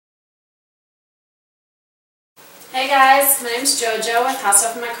Hey guys, my name is JoJo with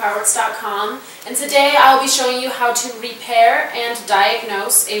HowStuffInMyCarWorks.com, and today I'll be showing you how to repair and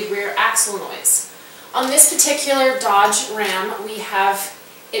diagnose a rear axle noise. On this particular Dodge Ram, we have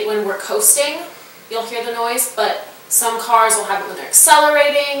it when we're coasting. You'll hear the noise, but some cars will have it when they're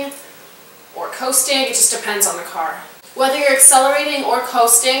accelerating or coasting. It just depends on the car. Whether you're accelerating or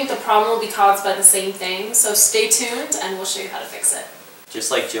coasting, the problem will be caused by the same thing, so stay tuned and we'll show you how to fix it. Just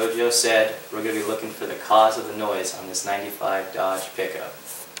like JoJo said, we're going to be looking for the cause of the noise on this 95 Dodge pickup.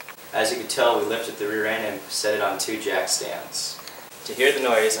 As you can tell, we lifted the rear end and set it on 2 jack stands. To hear the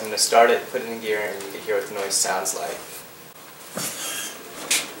noise, I'm going to start it, put it in gear, and you can hear what the noise sounds like.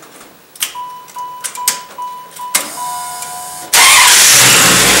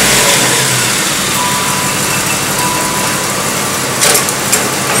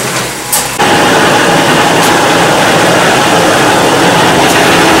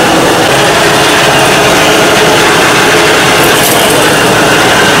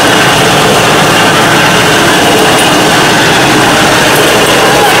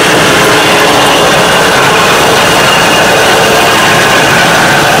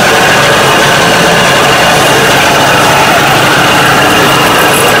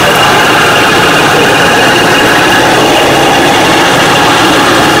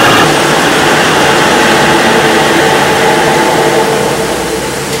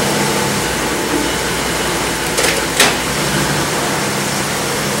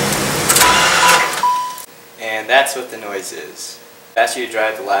 And that's what the noise is. The faster you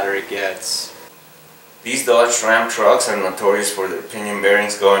drive, the louder it gets. These Dodge Ram trucks are notorious for their pinion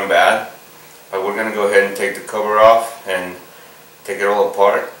bearings going bad, but we're going to go ahead and take the cover off and take it all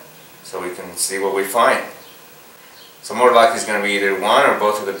apart so we can see what we find. So more likely it's going to be either one or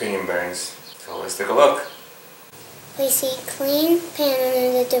both of the pinion bearings. So let's take a look. Place a clean pan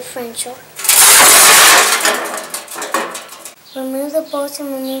under the differential. Remove the bolts and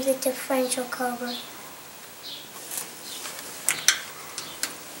remove the differential cover.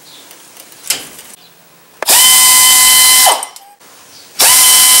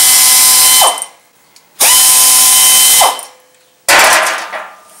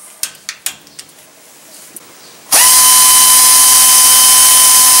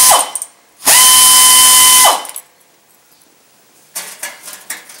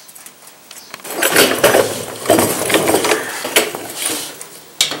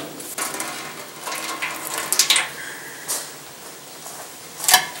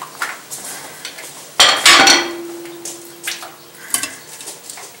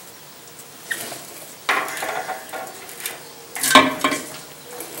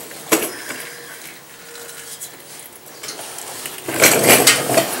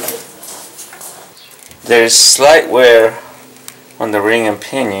 There's slight wear on the ring and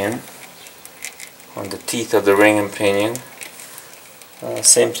pinion, on the teeth of the ring and pinion.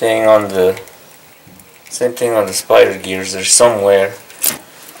 Same thing on the spider gears. There's some wear.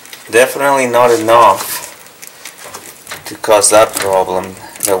 Definitely not enough to cause that problem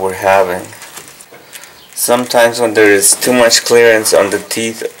that we're having. Sometimes when there is too much clearance on the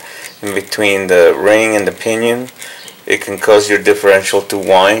teeth in between the ring and the pinion, it can cause your differential to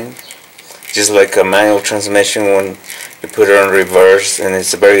whine. Just like a manual transmission, when you put it on reverse and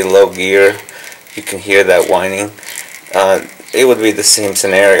it's a very low gear, you can hear that whining. It would be the same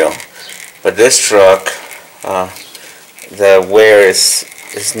scenario. But this truck, the wear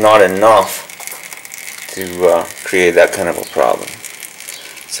is not enough to create that kind of a problem.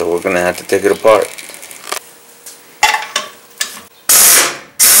 So we're going to have to take it apart.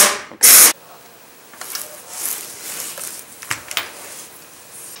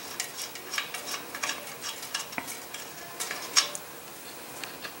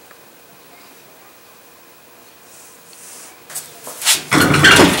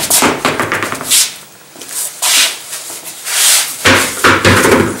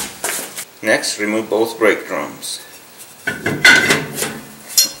 Next, remove both brake drums.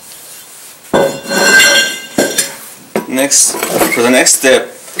 For the next step,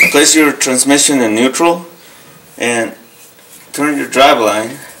 place your transmission in neutral and turn your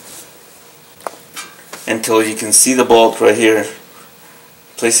driveline until you can see the bolt right here.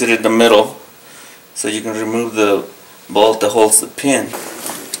 Place it in the middle so you can remove the bolt that holds the pin.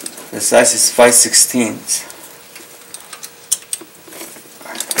 The size is 5/16.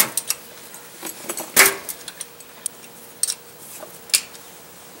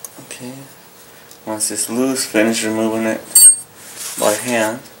 Okay. Once it's loose, finish removing it by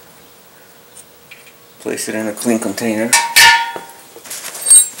hand. Place it in a clean container.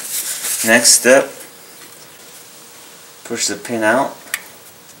 Next step, push the pin out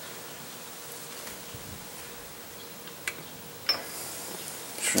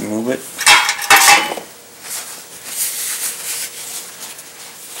Just remove it.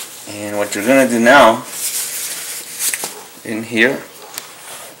 And what you're going to do now, in here,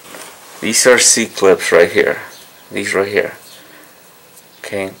 these are C-clips right here. These right here.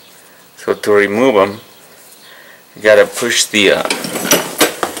 Okay, so to remove them, you got to push the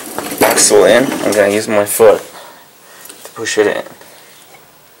axle in. I'm going to use my foot to push it in.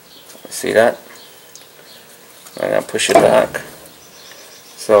 See that? I'm going to push it back.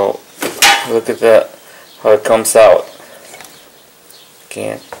 So look at that, how it comes out.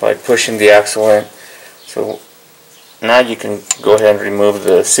 Okay, by pushing the axle in. So now you can go ahead and remove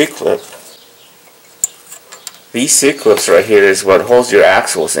the C-clip. These C-clips right here is what holds your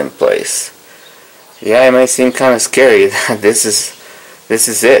axles in place. Yeah, it may seem kind of scary. This is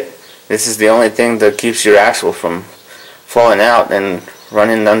it. This is the only thing that keeps your axle from falling out and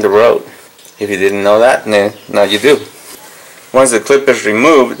running down the road. If you didn't know that, now you do. Once the clip is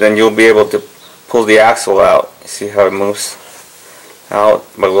removed, then you'll be able to pull the axle out. See how it moves out?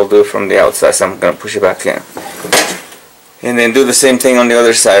 But we'll do it from the outside, so I'm going to push it back in. And then do the same thing on the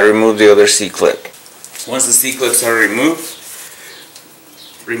other side. Remove the other C-clip. Once the C-clips are removed,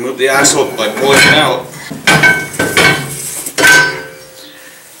 remove the axle by pulling it out.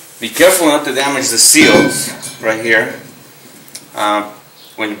 Be careful not to damage the seals right here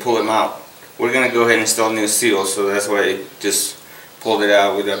when you pull them out. We're going to go ahead and install new seals, so that's why I just pulled it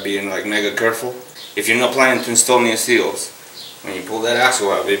out without being like mega careful. If you're not planning to install new seals, when you pull that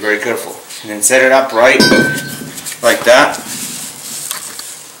axle out, be very careful. And then set it up right, like that.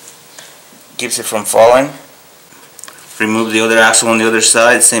 Keeps it from falling. Remove the other axle on the other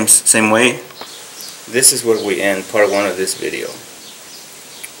side, same way. This is where we end part 1 of this video.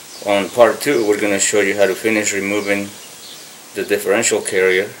 On part 2, we're going to show you how to finish removing the differential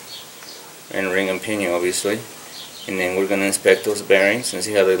carrier and ring and pinion, obviously. And then we're going to inspect those bearings and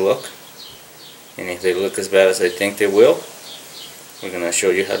see how they look. And if they look as bad as I think they will, we're going to show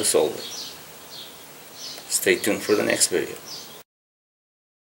you how to solve it. Stay tuned for the next video.